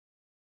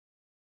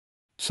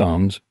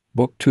Psalms,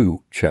 Book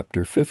 2,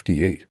 Chapter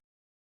 58.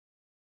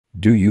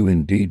 Do you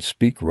indeed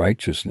speak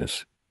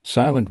righteousness,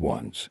 silent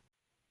ones?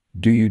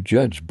 Do you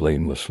judge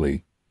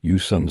blamelessly, you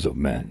sons of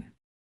men?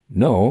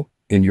 No,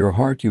 in your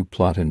heart you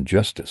plot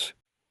injustice.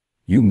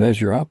 You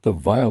measure out the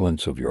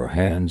violence of your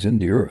hands in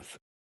the earth.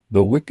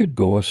 The wicked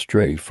go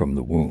astray from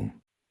the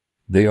womb.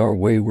 They are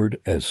wayward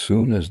as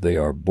soon as they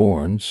are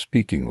born,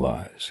 speaking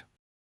lies.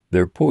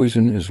 Their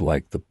poison is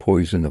like the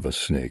poison of a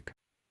snake,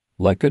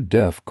 like a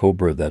deaf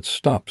cobra that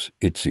stops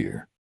its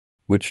ear,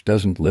 which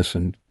doesn't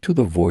listen to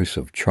the voice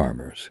of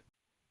charmers.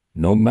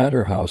 No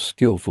matter how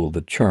skillful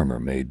the charmer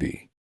may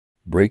be.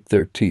 Break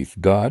their teeth,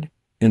 God,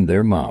 in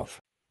their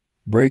mouth.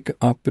 Break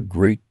up the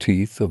great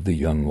teeth of the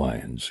young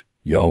lions,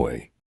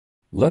 Yahweh.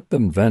 Let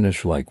them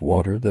vanish like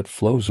water that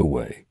flows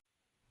away.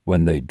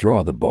 When they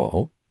draw the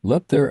bow,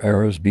 let their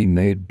arrows be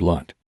made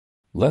blunt.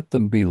 Let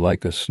them be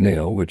like a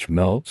snail which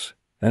melts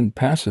and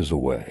passes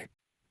away,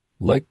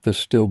 like the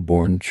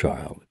stillborn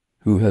child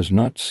who has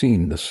not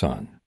seen the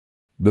sun.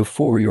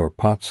 Before your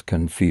pots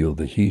can feel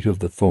the heat of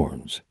the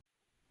thorns,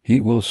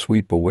 he will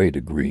sweep away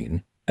the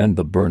green and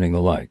the burning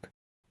alike.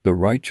 The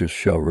righteous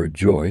shall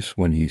rejoice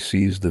when he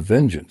sees the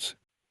vengeance.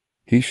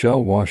 He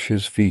shall wash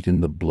his feet in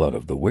the blood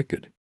of the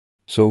wicked,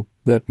 so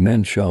that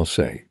men shall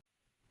say,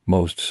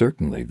 most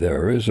certainly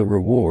there is a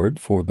reward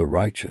for the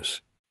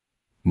righteous.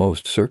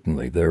 Most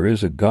certainly there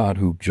is a God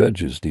who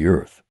judges the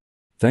earth.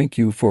 Thank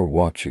you for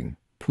watching.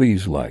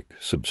 Please like,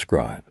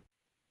 subscribe,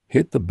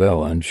 hit the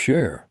bell and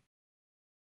share.